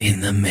in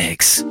the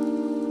mix.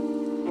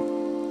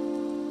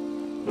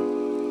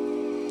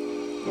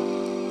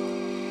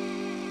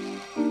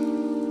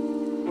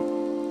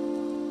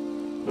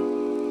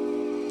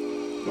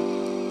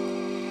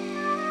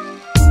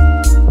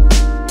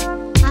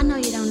 I know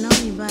you don't know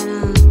me, but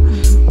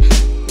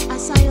I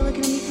saw you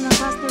looking at me from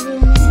across the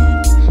room,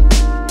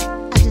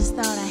 and I just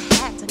thought I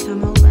had to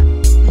come over,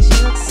 'cause you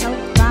look so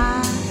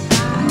fine.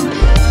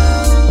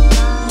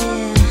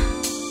 Yeah.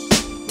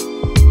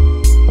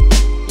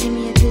 Give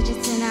me a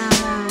digits and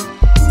I'll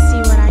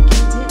see what I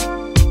can do.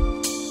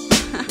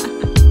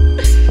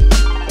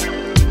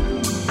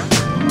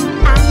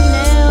 I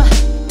know,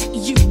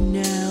 you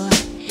know,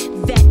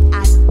 that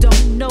I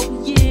don't know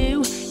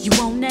you. You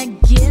wanna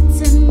get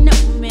to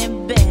know me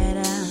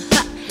better.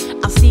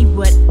 I'll see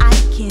what I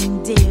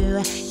can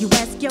do. You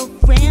ask your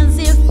friends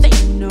if they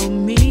know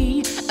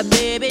me.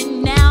 Baby,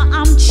 now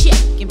I'm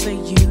checking for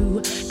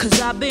you, 'cause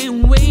I've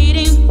been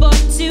waiting for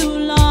too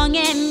long,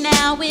 and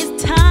now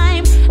it's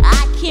time.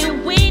 I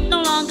can't wait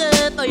no longer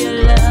for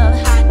your love.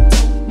 I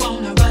don't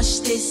wanna rush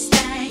this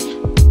thing.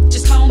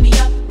 Just call me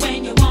up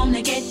when you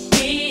wanna get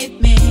with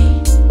me.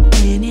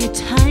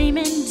 Anytime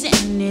and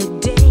any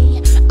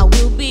day, I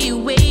will be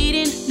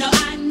waiting. No,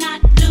 I'm not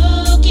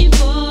looking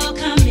for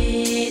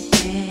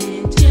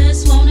commitment.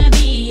 Just wanna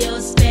be your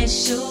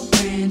special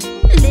friend.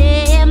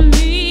 Let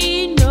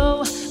me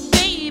know,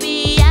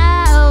 baby,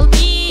 I'll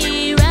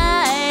be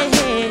right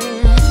here.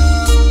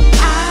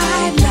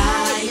 I'd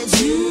like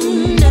to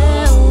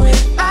know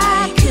if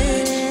I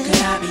could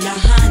I be your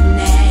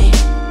honey?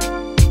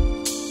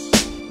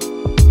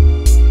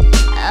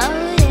 Oh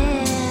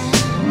yeah.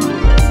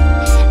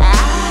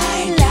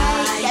 I'd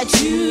like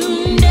to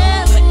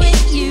know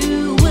if you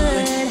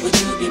would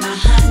you be my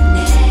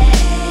honey?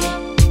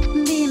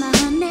 Be my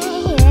honey,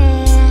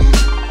 yeah.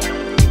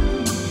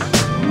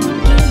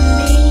 Give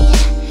me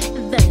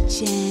the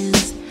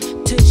chance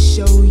to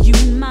show you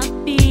my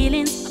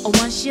feelings.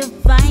 Once you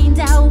find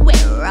out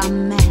where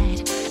I'm at,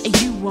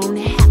 you won't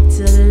have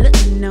to look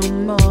no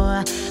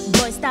more.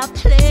 Boy, stop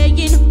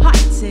playing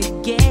hard to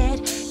get,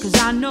 'cause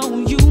I know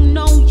you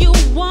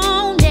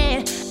want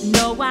it.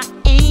 No, I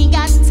ain't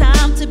got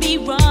time to be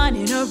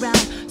running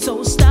around,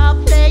 so stop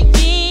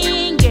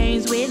playing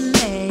games with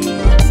me.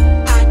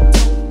 I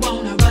don't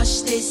wanna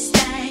rush this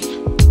thing.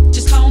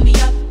 Just call me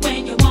up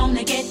when you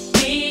wanna get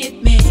with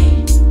me.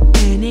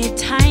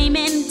 Anytime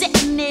and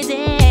any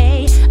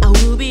day, I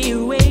will be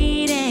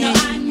waiting. No,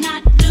 I'm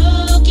not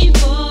looking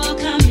for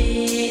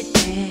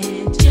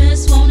commitment.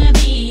 Just wanna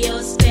be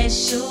your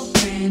special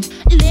friend.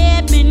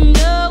 Let me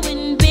know,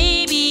 and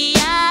baby,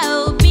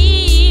 I'll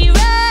be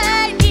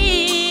right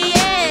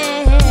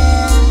here.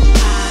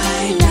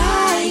 I'd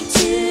like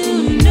to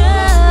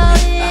know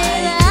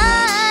if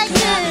I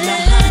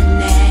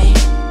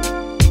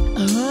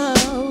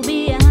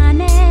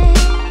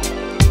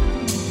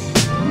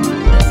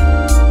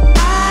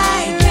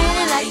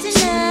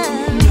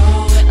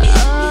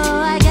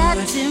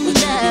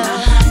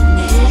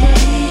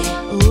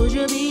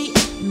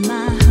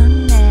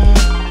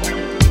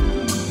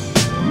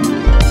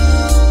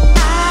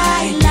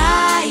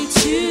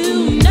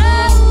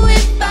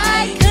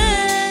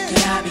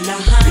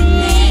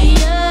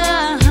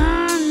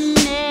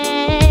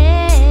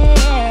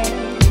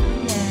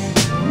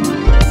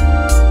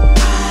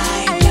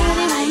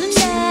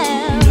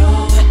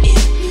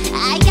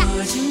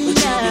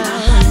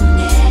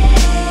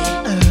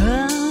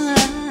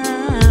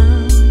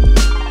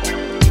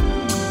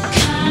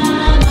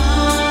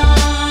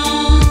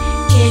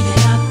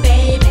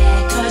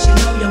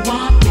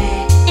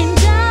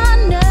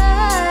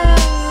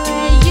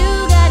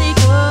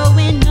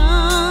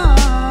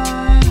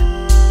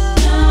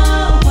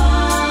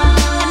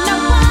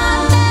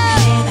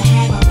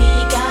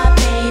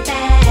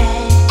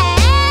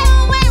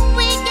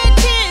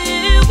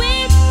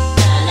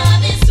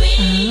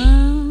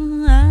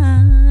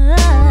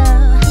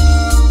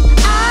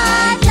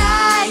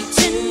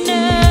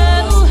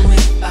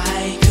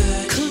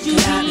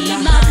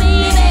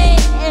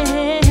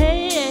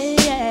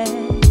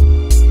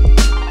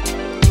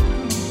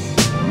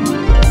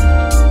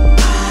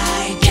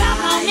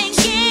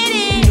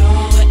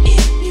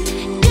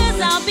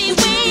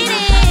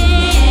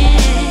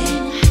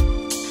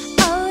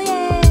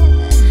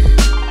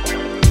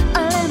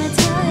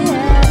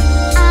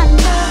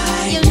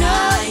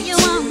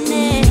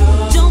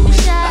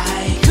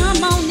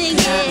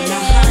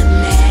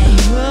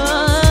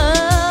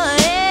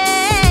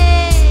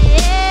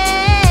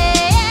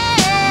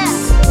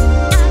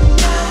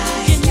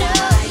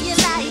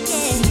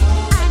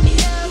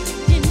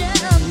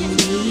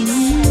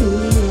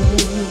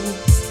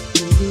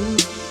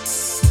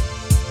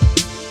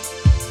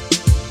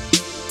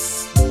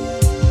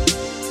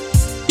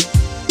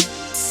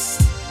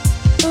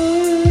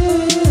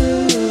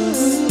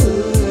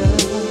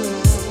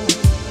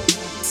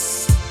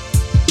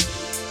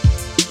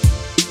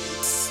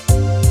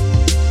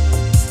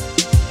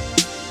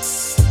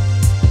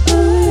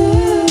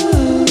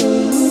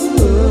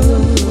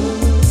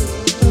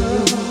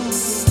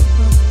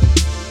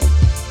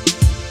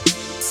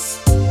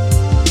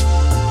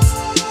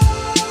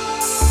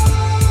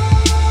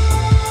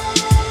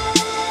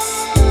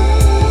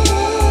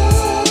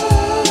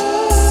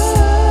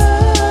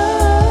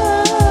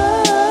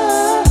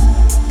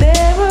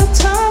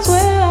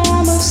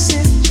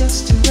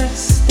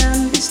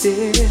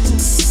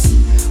this.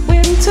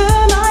 Winter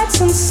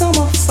nights and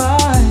summer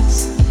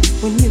fights,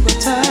 when you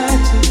got time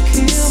to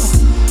kill.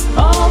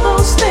 All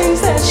those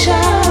things that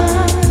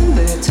shine,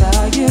 they're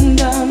tying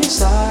down your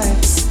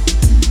sides.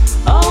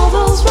 All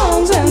those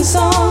wrongs and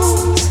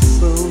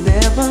songs will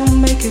never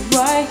make it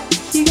right.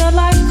 You got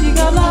life, you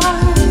got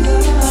life.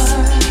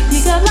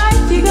 You got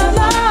life, you got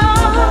life.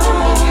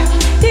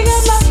 You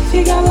got life,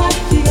 you got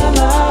life, you got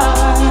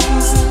life.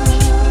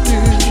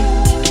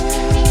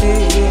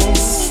 Yeah.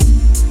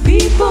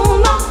 People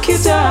knock you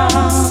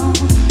down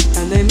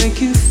and they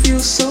make you feel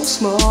so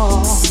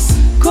small,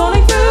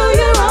 crawling through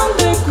your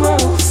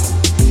undergrowth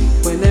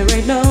when there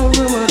ain't no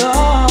room at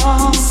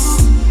all,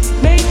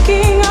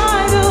 making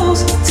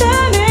idols,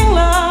 turning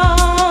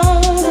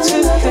love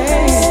to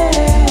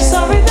hate.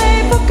 Sorry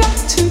they forgot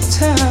to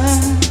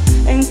turn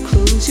and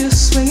close your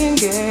swinging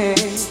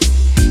gate.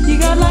 You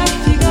got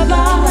life, you got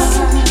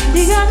life.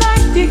 You got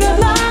life, you got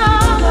life.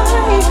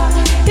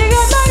 You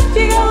got life,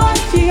 you got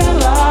life, you got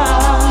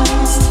life.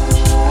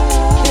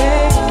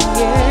 Yeah,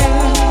 yeah.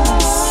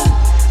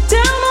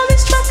 Down on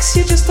these tracks,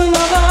 you're just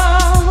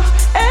another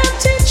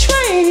empty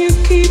train. You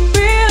keep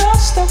it all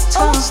stuck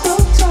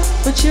up,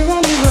 but you're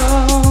on your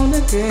own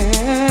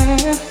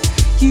again.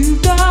 You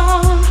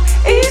got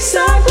east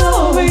side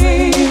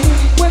glory,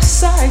 west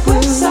side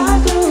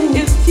gloom.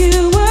 If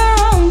you were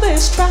on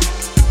this track,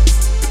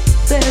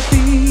 there'd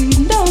be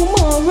no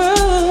more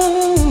room.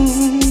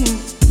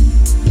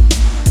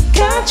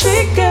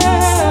 Country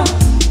girl,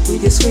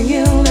 with your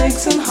swinging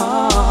legs and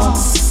heart,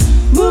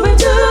 moving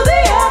to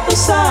the other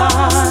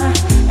side,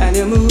 and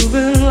you're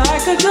moving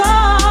like a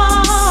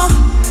dog,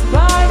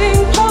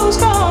 writing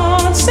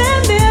postcards,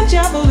 sending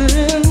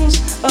javelins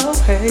of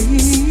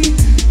hate.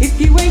 If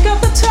you ain't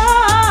got the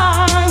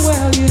time,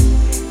 well, you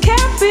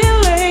can't be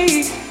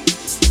late.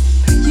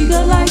 You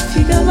got life,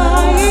 you got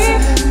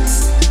life.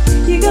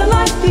 You got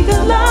life, you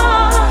got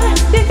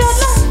life. You got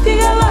life, you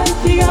got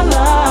life, you got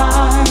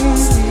life.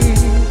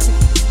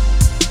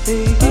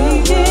 Hey,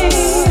 hey, hey.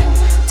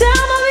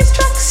 Down on these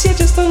tracks, you're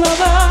just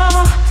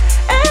another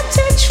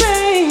empty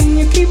train.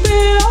 You keep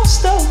it all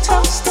stoked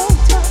up,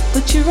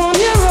 but you're on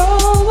your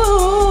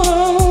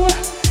own.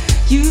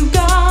 You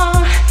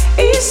got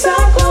east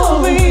side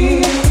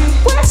glory,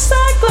 west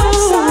side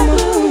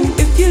gloom.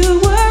 If you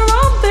were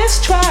on this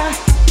track,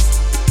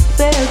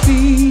 there'd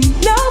be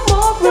no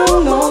more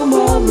room, no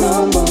more room,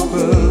 no more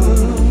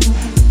room.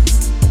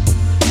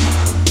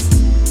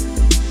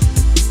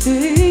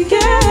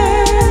 Yeah.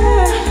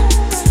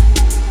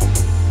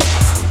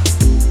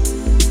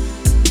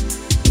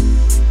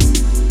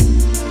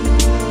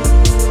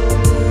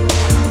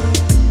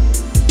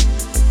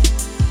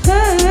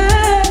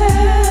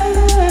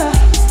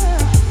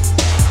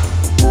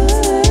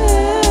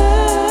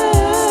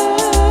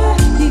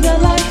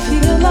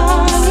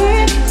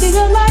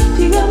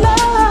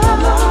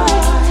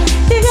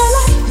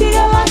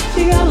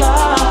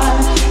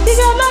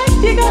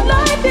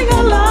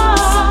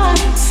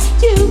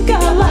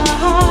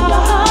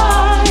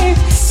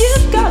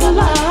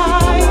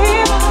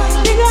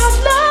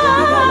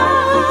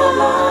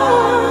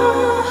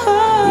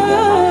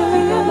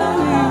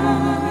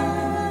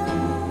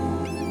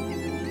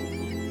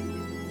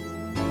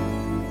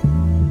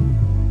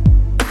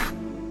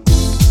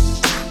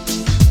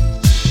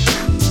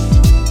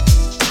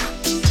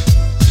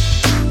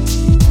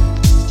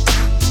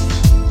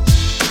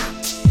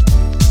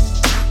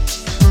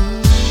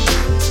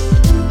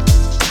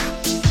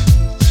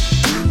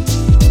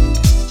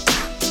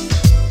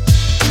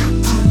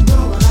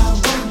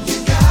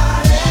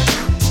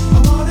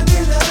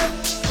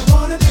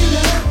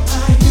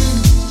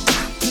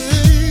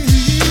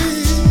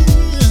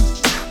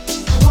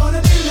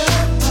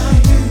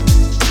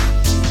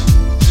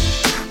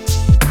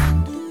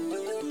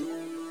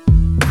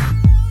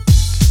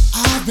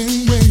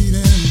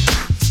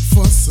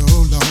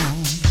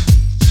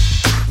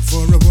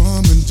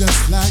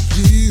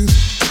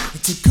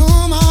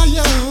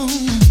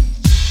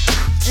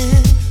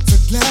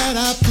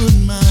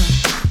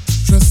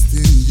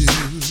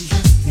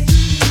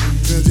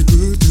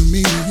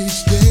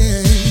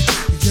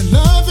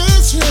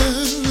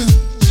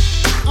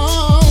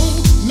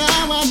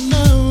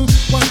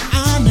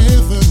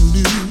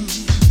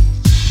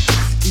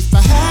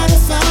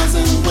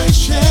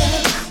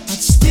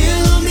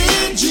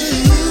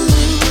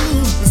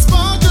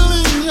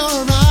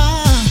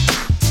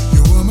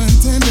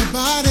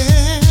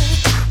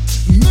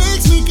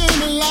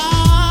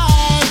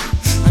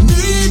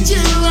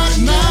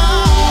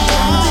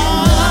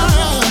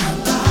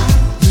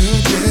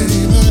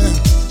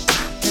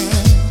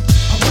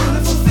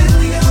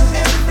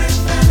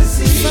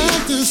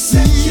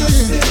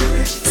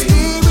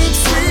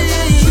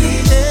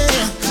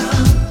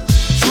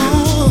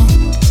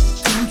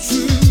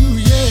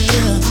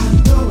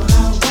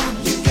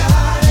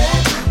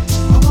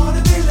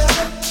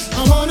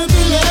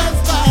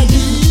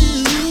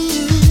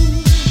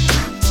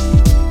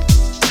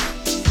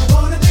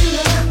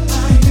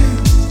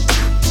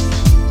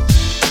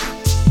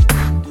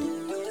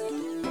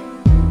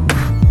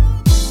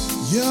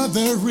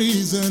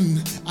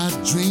 reason I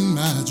dream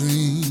my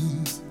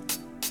dreams.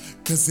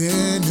 'Cause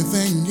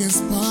anything is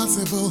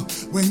possible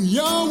when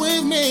you're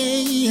with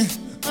me.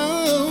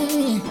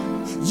 Oh,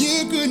 you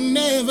could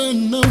never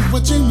know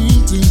what you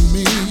mean to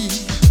me.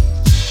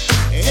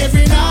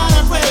 Every night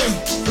I pray,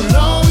 but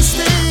always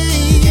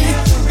stay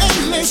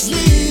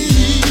endlessly.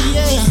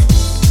 Yeah,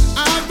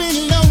 I've been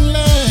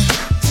lonely,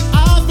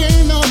 I've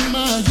been on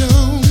my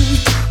own.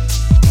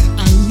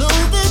 I know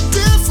the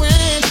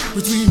difference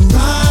between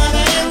right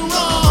and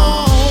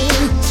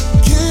wrong.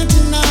 Can't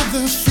deny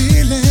the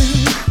feeling,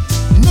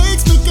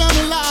 makes me come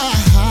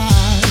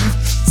alive.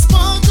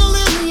 Sparkle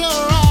in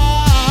your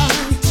eye,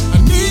 I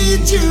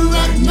need you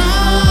right now.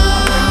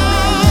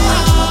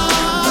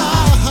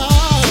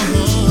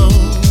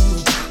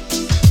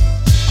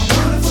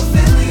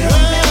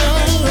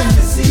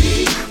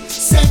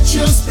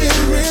 Your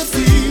spirit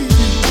free.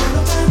 All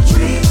of my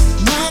dreams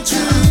come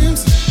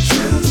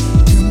true.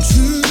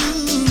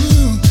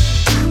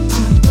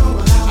 I know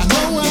what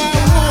I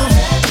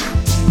want.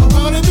 I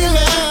wanna be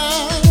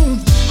loved.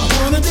 I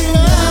wanna be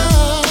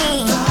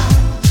loved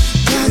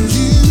by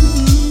you.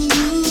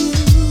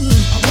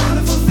 I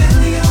wanna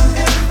fulfill your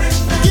every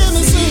fantasy. Give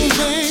me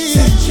something.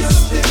 Set your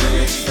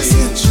spirit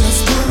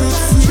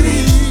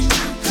free.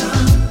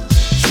 Come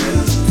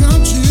true.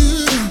 Come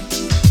true.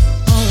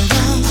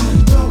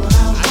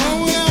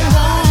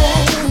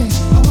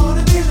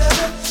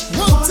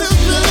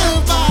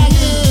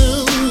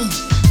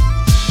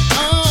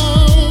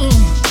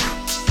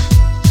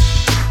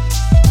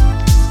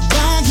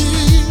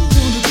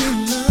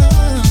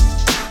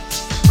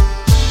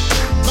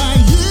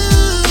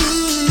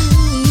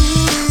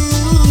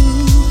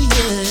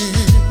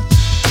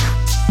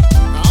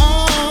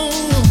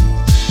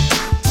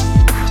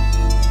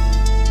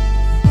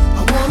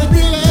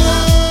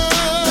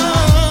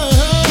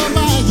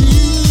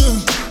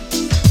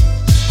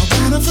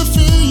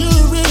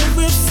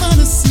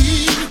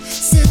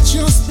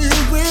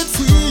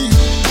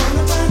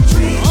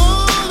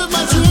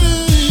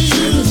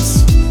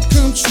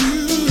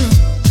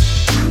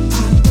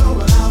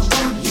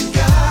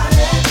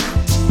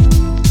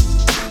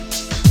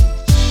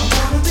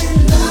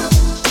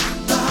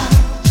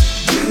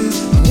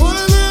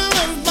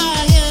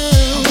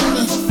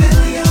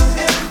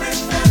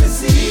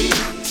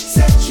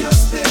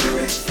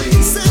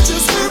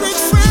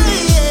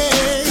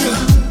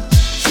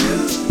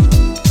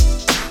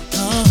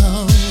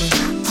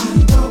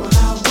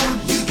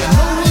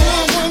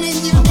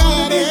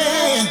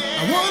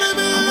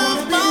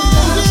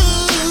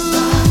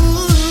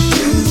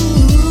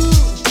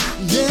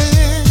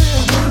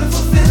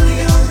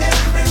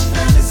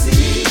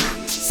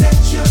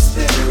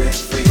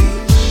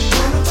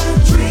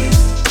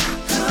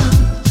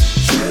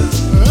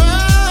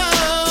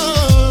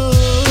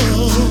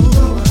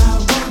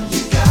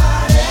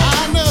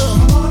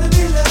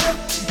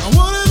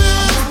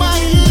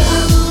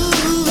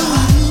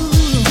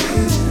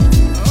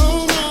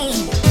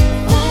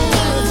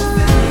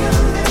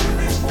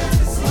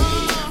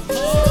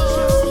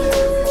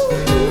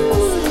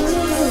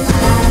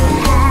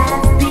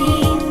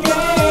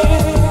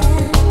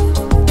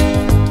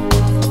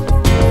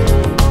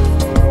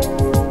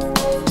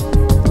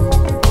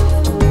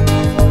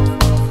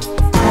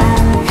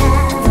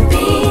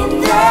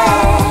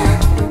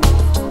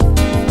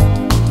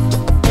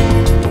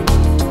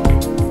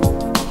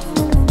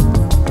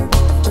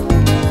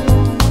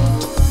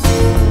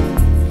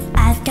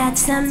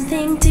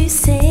 Something to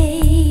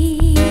say.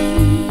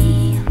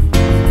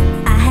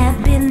 I have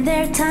been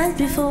there times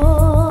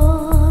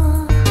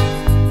before.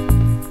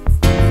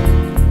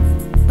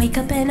 Wake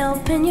up and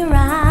open your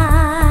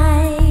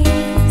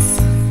eyes.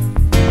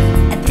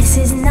 And this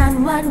is not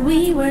what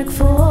we work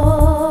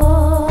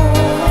for.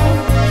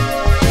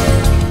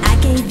 I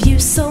gave you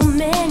so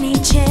many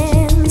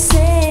chances,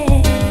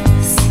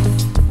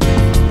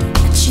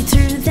 but you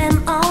threw them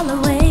all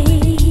away.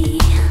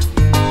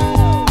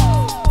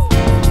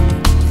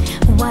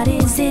 What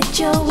is it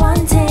you're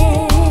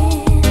wanting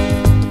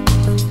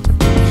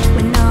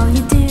when all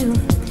you do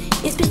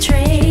is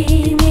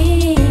betray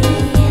me?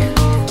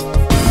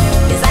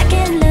 'Cause I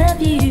can't love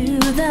you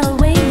the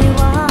way you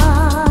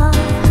are.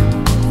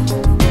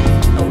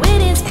 Oh,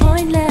 it is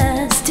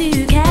pointless to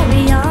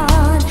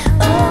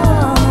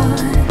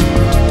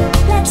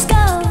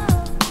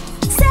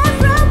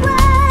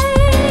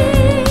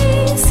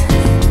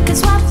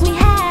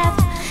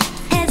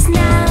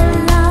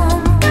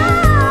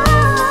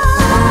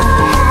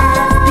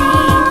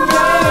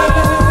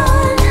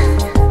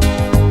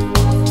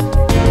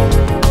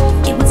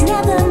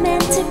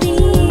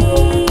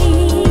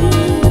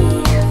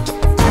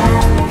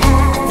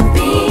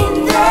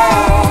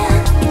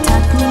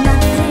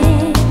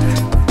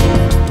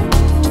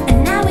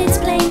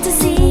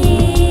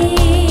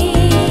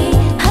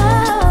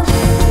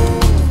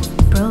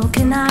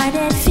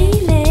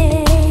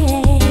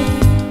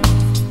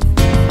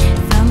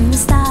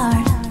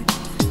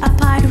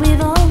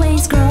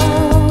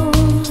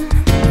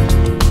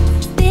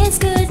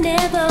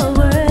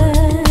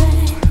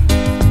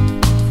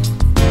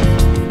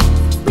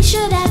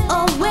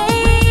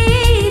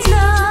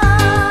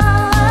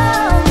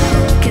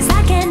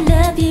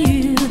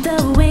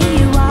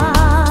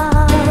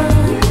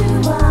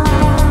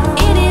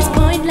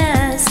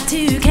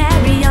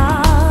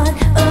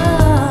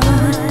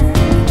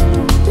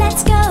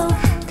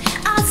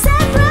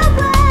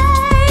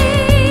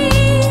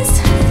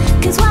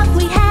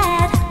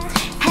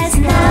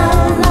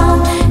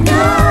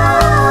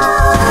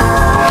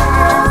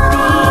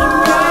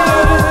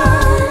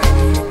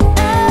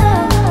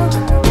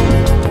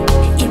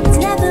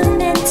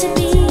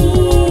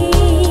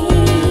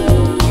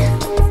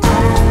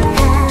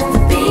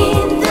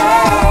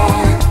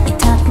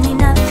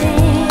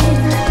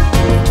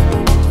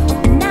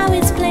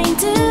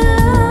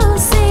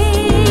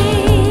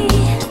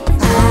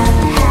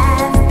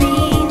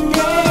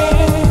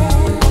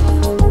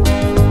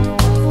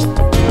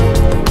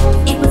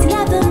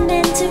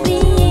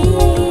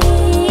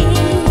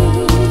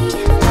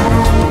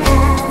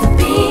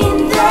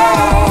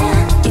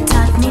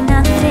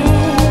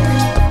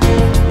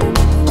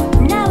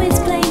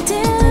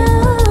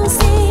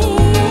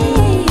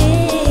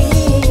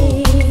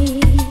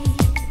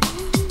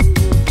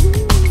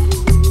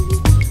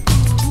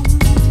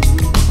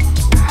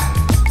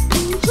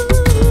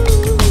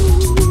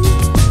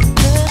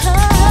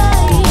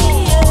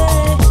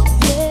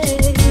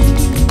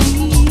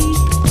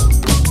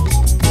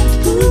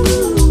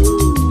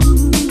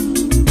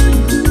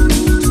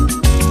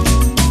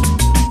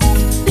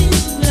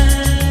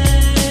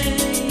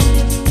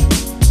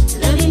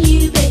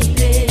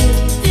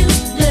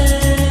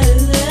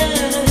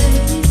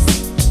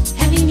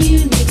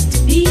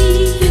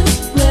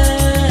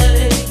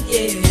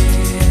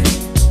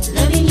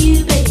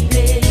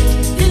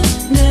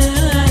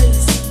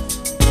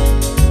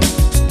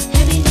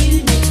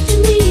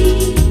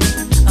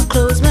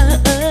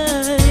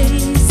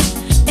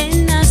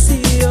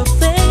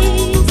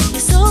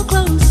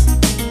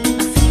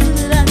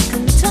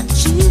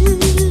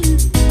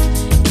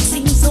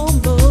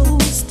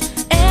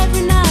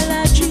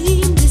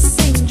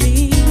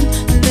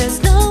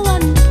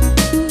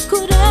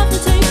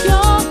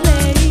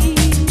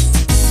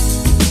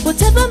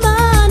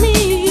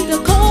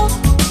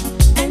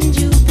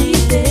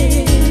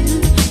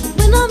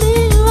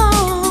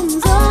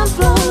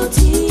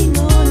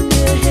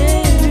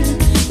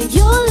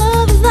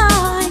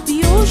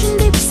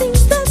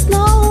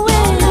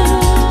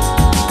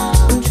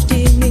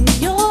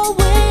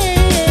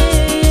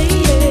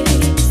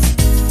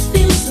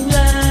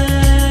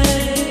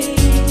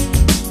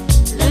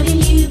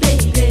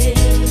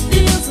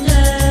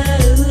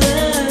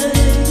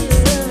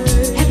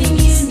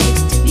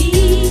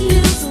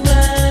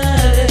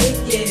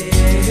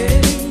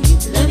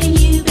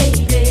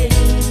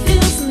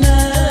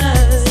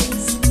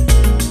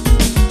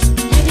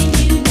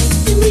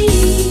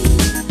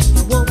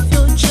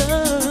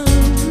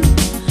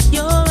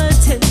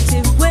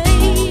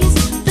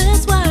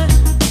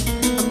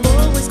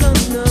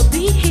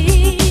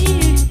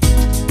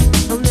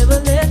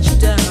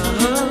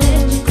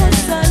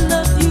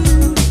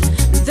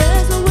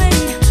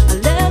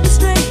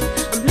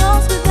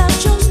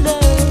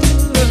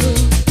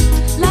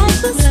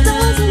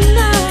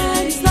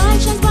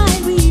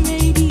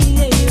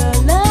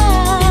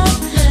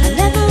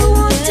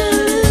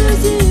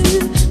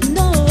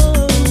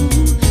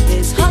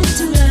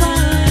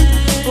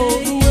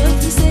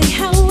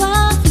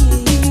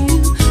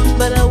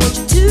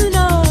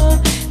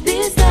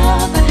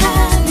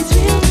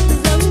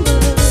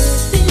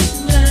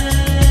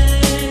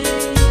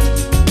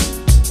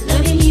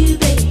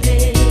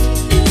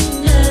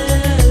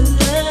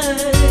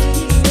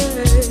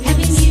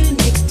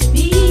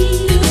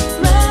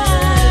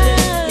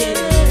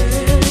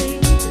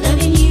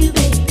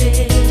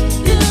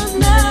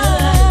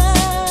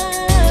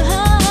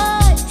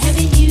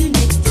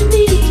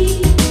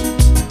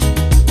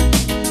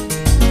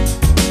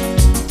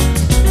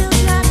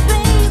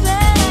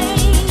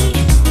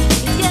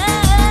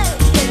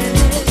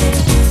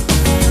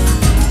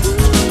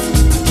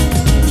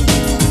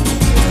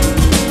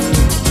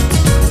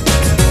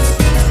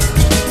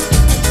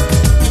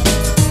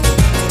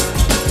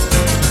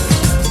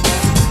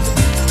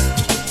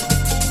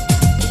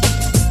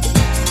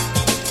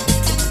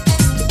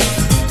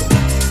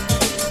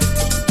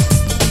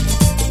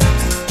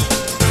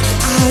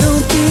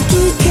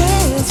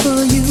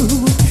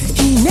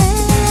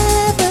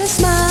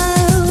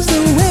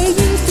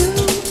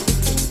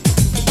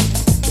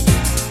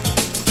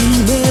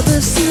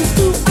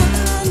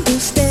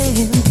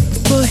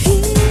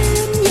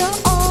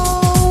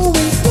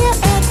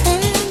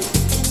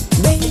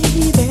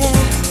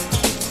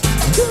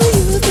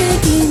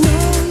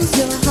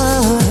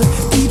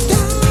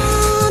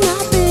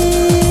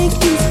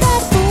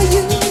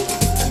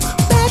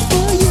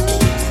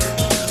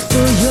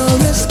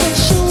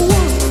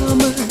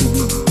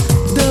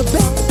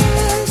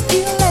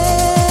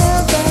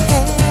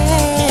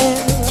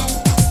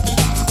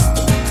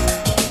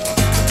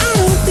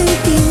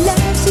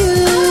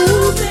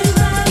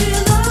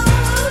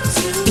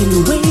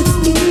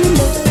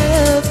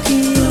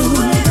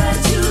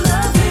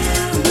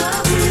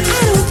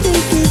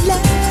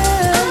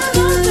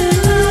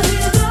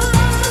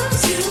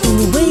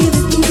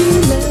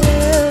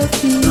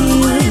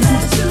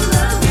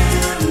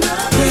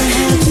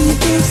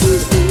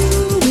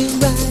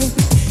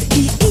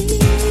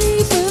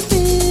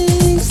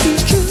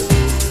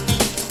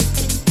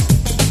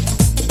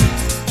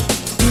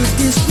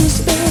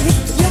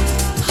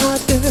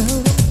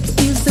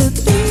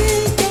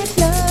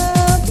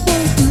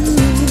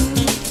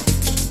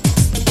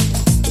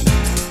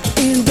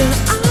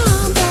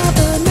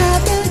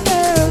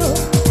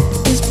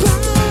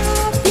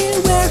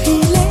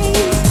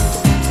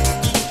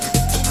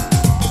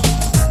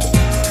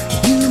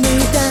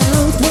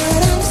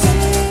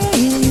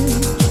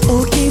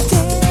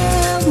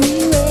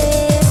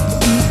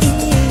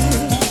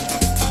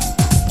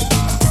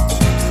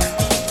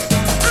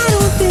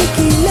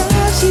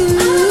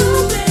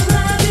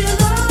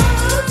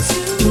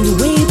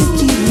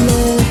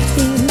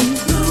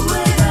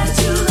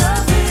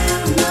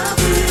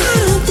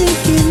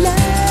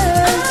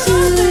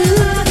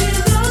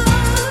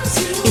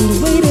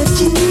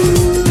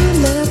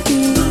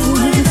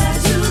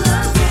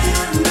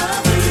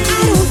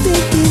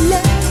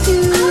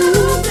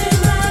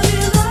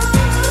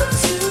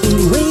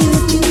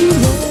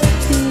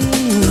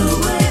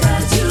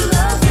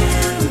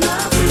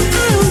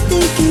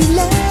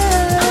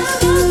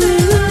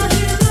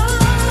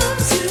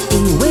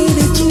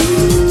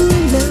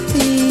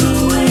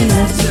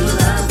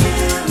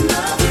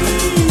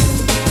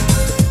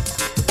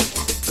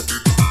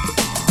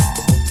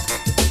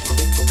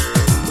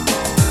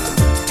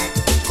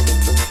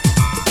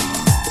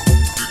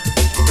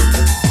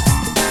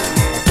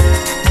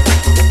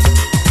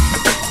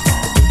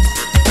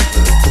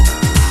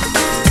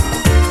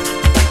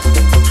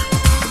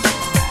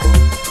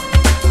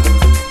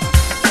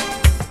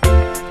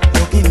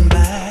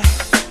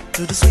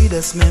to the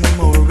sweetest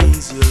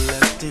memories you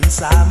left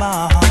inside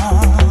my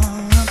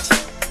heart.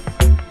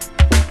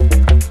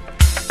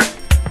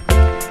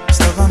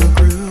 Stuck on the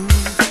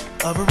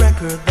groove of a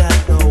record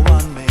that no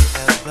one may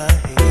ever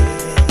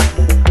hear.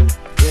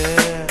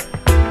 Yeah.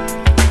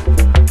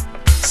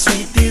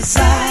 Sweet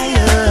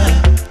desire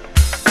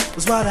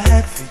was what I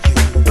had for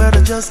you, but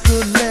I just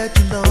couldn't let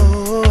you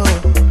know.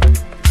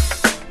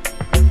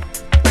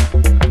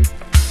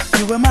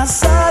 You were my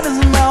side as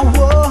my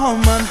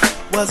woman,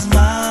 was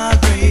my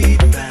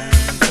great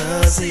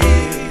fantasy.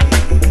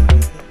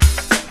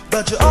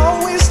 But you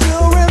always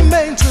still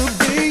remain to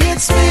be.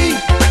 It's me,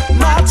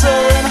 my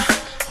turn.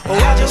 Oh,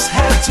 I just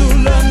had to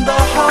learn the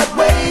hard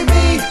way.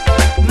 Me,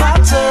 my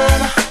turn.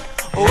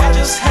 Oh, I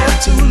just had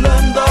to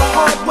learn the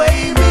hard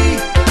way. Me,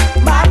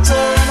 my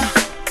turn.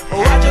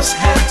 Oh, I just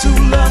had to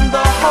learn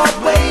the hard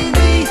way.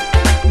 Me,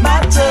 my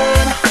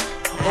turn.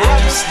 Oh, I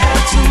just had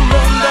to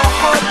learn the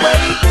hard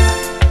way.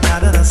 Now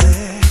that I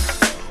said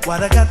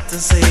what I got to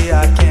say,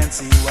 I can't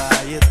see why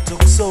it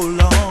took so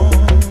long.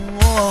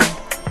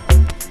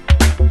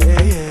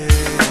 Yeah, yeah.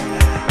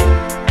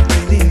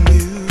 Feeling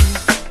you,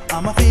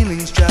 are my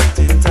feelings trapped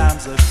in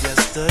times of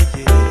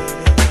yesteryear.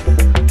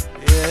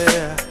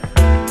 Yeah,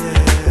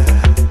 yeah.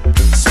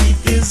 Sweet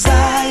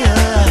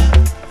desire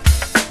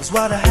was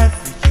what I had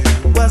for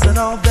you. Wasn't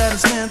all that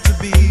it's meant to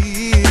be.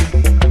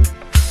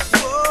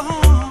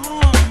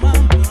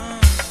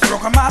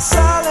 Broken my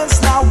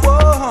silence now,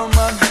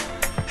 woman.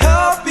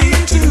 Help me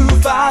to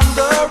find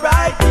the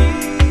right key.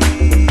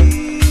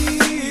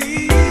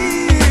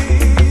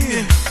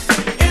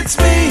 It's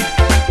me,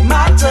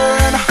 my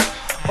turn.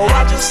 Oh,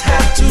 I just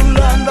had to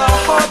learn the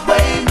hard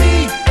way. Me,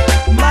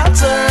 my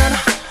turn.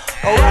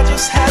 Oh, I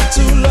just had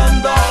to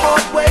learn the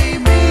hard way.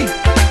 Me,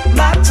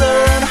 my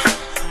turn.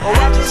 Oh,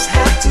 I just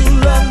had to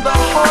learn the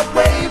hard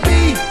way.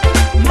 Me,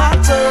 my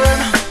turn.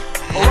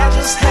 Oh, I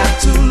just had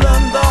to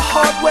learn the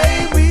hard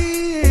way. Me.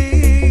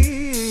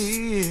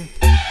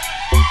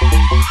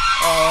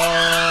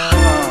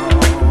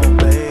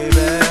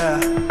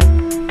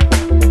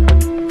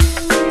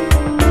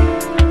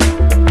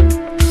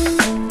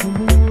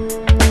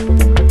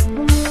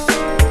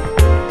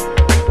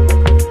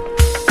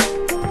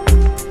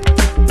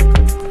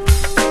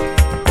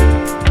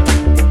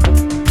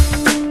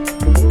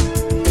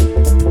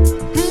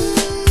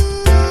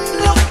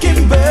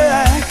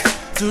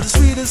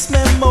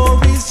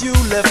 Memories you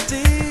left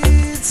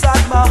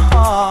inside my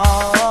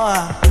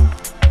heart,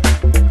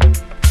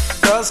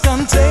 'cause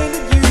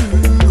containing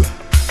you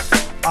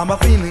are my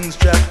feelings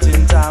trapped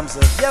in times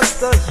of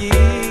yesteryear.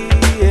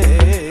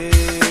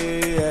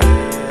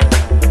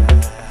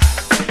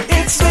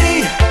 It's me,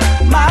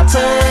 my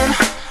turn.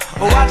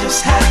 Oh, I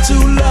just had to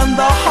learn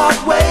the hard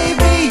way.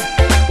 Me,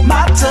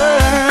 my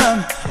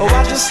turn. Oh,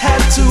 I just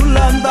had to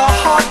learn the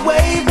hard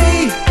way.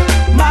 Me,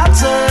 my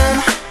turn.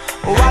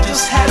 Oh, I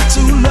just had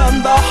to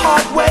learn the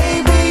hard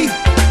way. Me,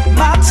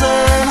 my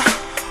turn.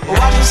 Oh,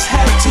 I just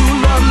had to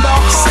learn the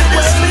hard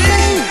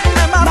way. Me,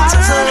 my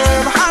turn.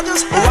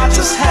 Oh, I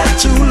just had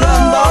to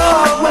learn the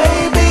hard way.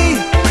 Me,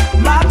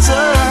 my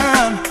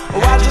turn.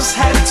 Oh, I just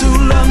had to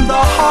learn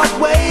the hard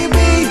way.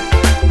 Me,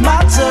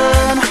 my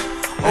turn.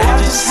 Oh, I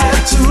just had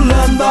to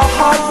learn the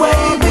hard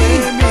way. Me,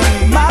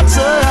 my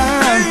turn.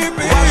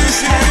 Oh, I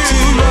just had to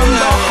learn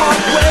the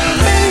hard way.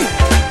 Me,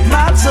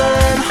 my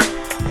turn.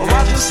 Oh,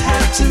 I just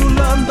had to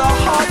learn the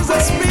hard way.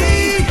 It's me,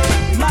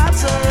 my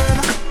turn.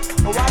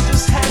 Oh, I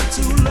just had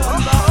to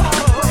learn the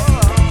hard way.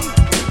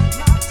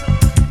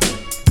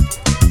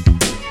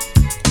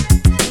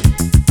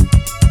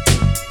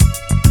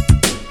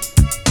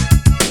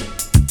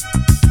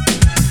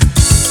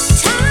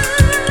 Time,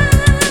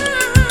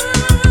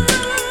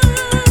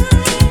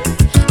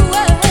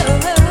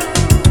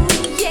 whoa.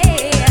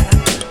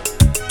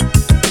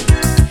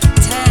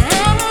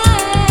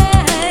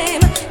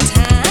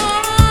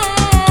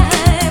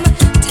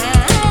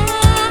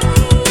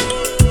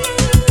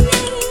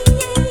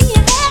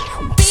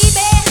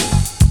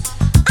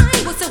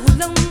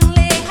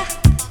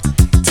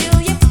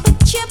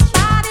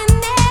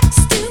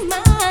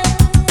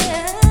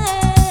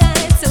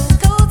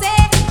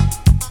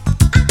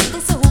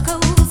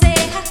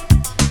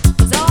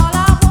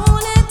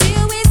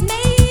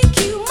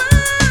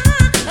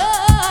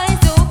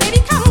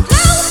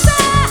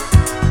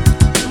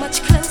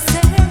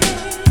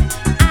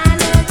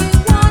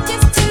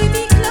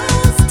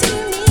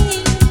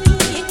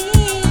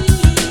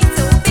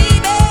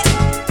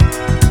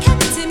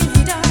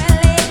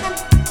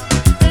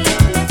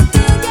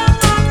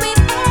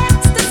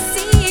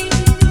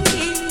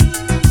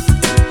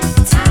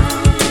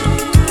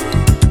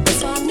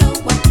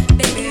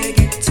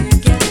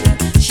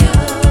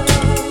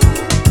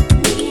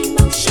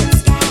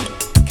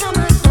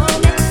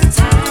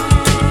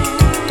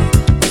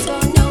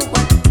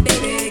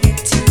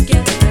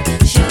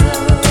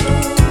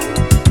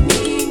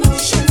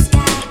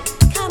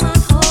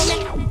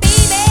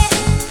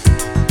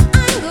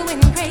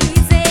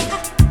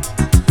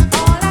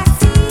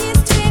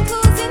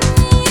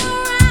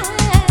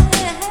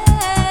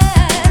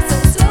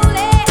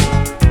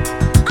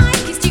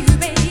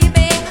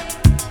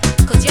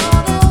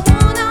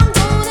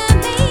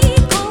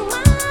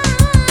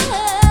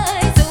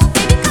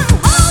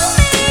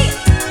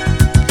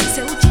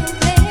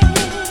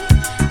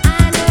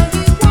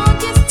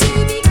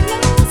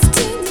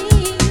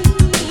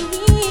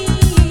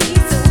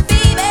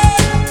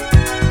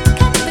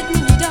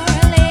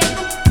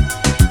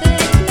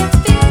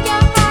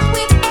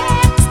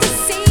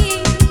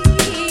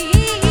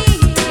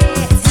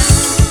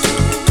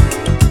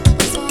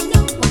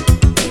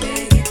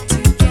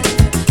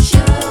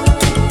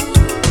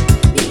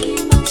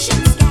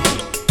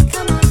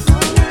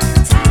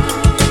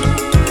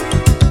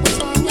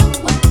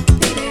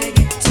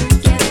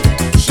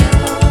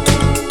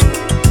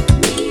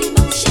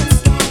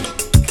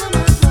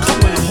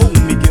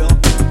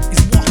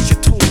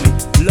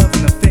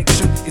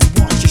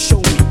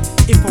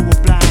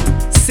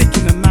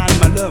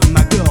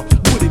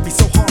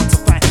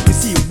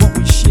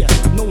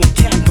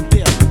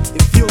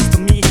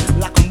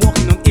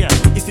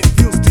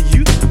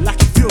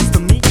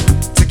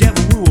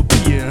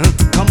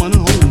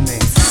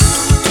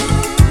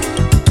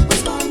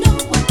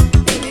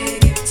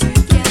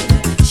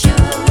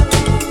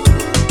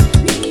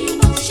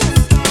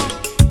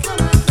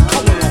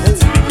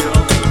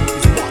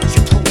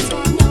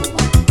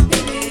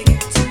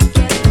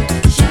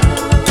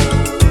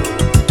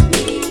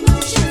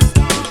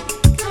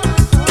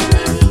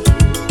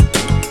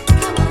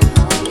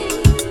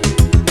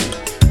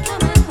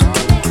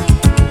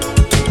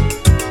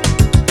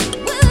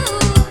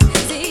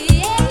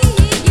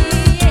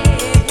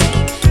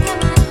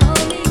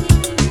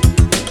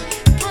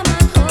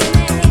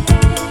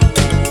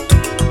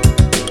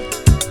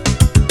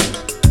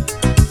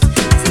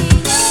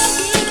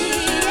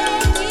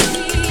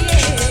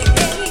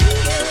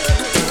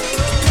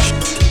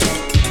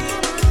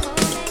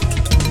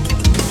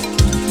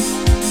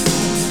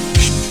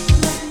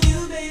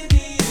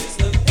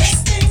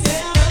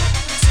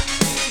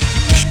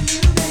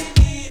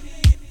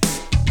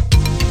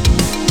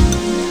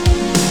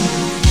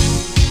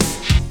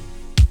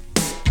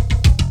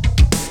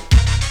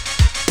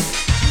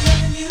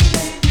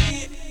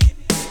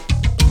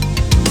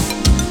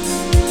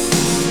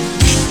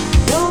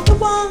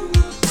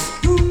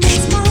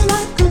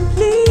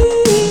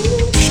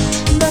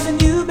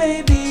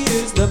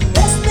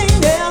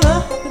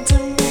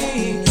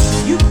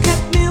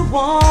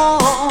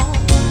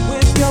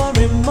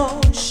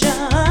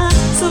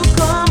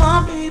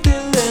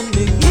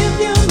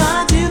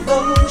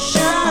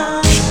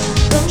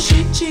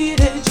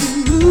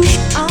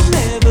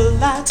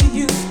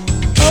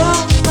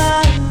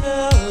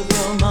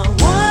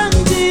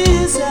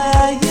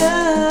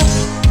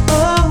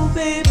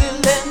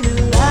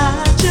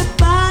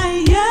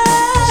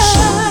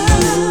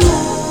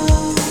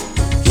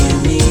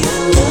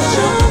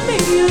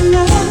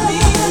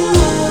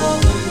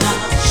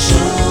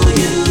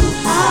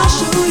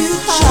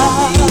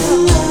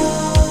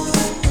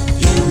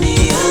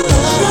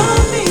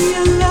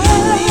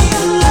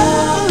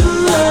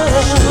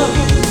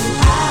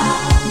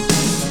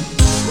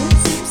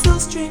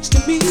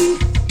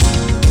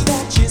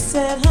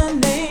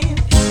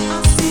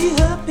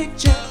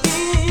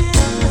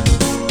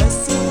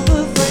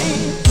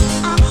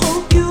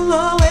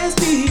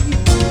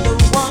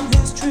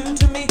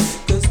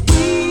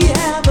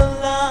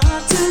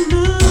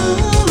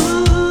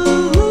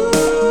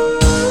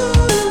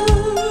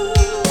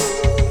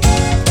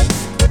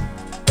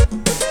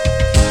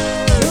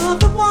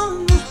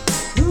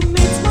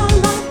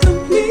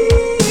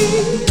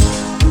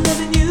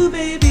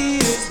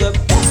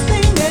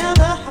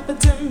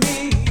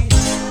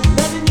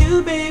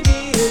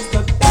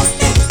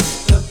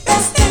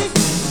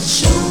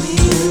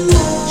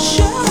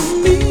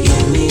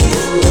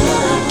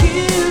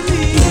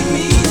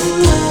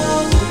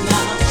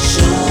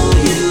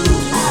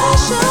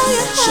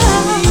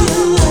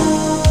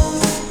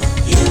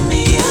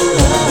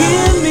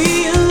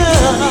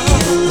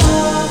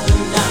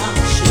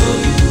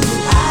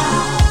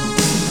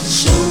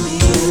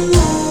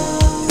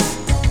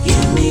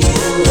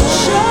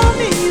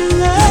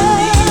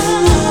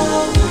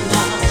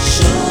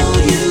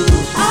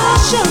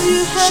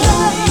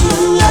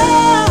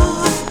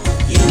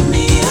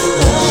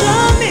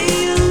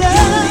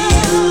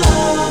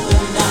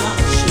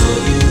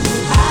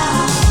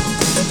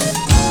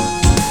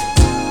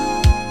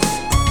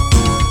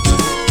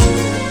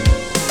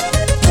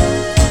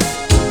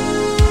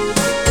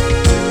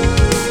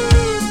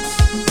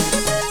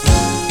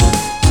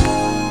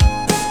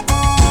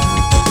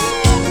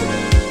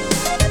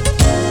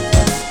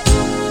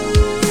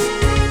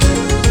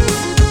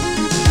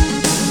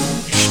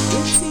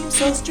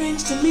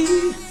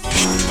 see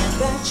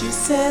that you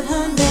said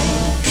her name.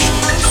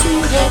 I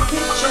see her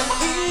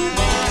picture here.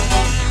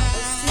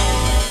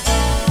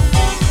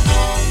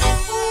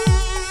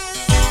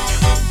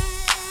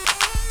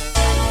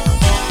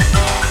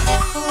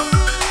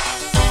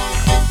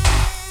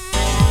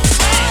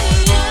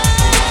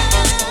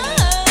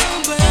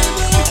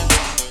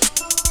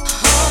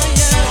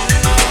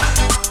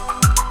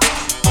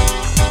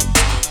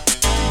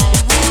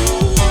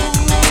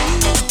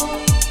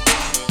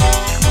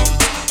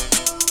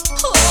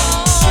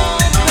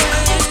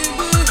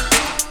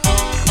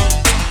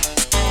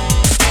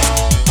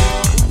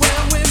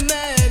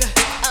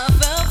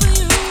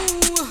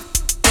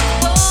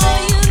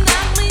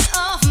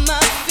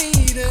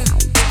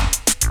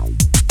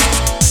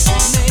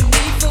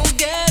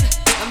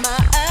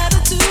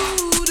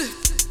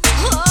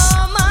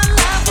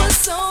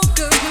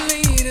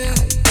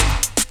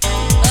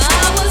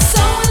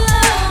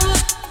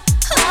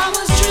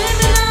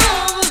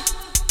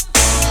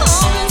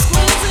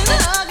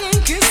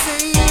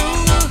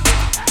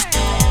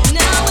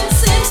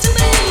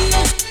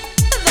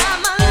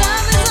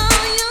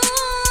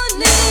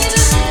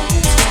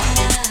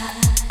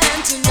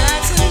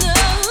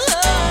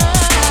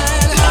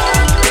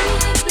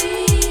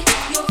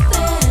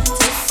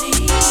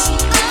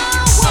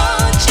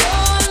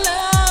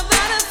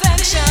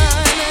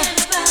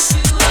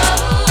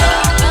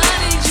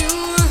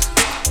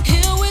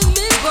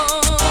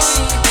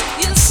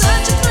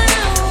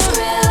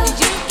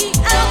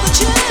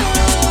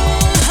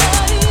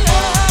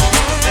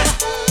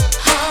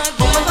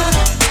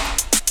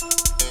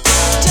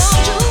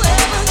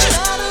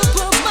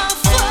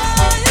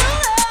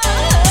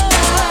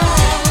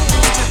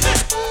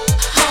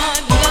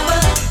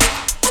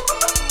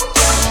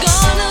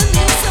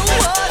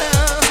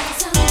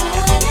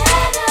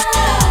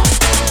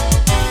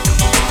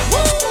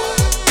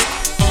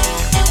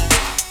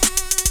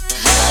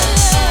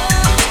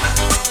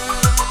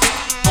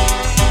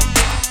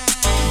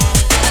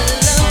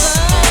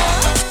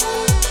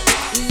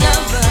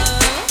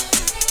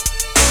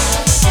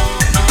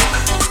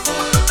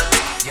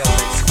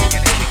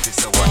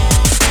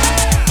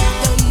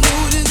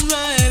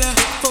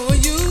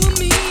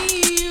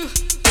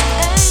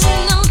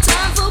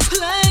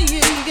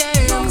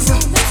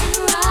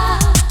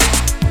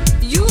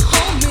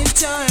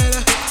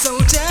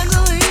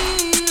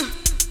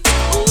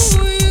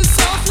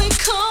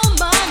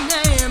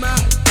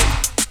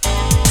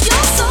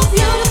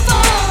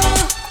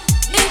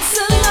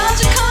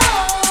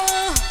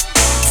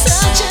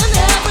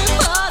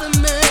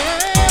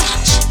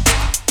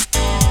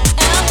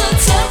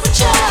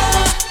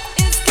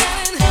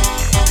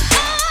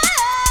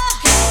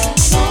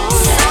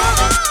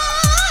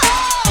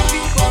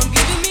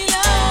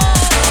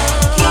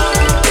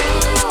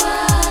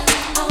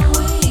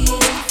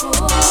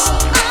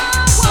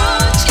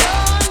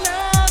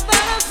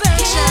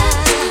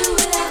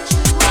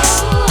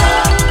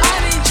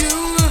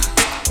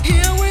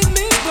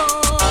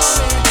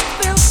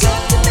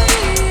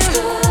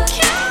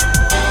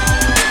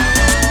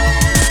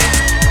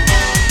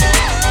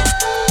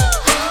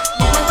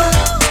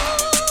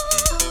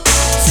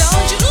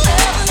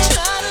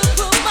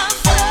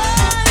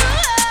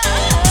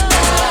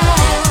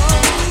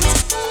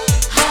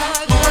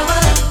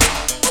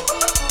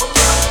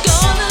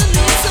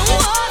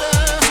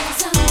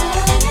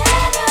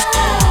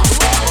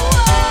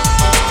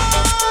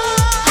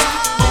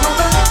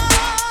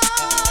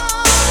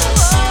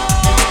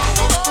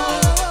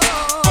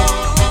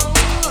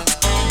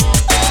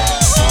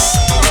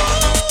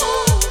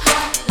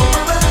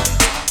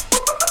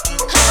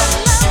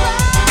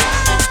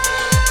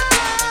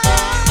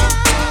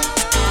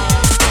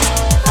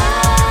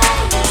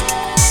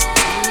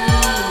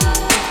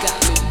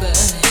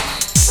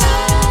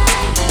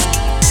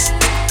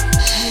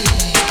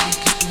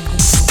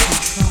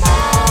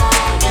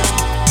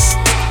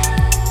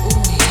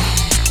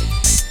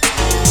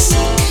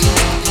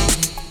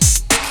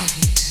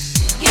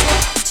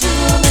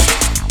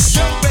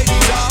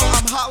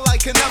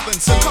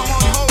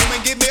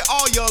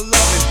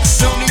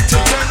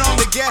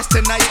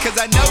 Tonight, cause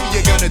I know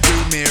you're gonna do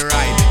me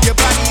right. Your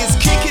body is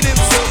kicking in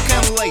silk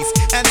and lace.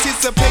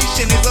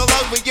 Anticipation is all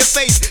over your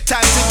face.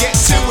 Time to get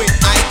to it.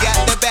 I got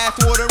the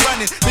bathwater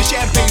running, the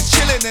champagne's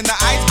chilling and the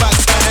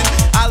icebox turning.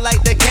 I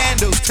light the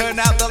candles,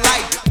 turn out the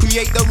light,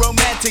 create the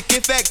romantic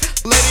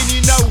effect, letting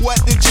you know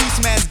what the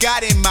juice man's got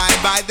in mind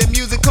by the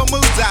musical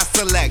moves I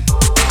select.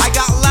 I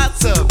got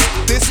lots of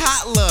this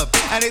hot love,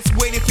 and it's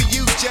waiting for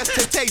you just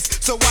to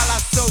taste. So while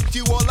I soak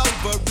you all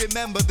over,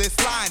 remember this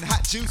line: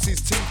 hot juice is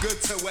too good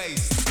to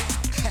waste.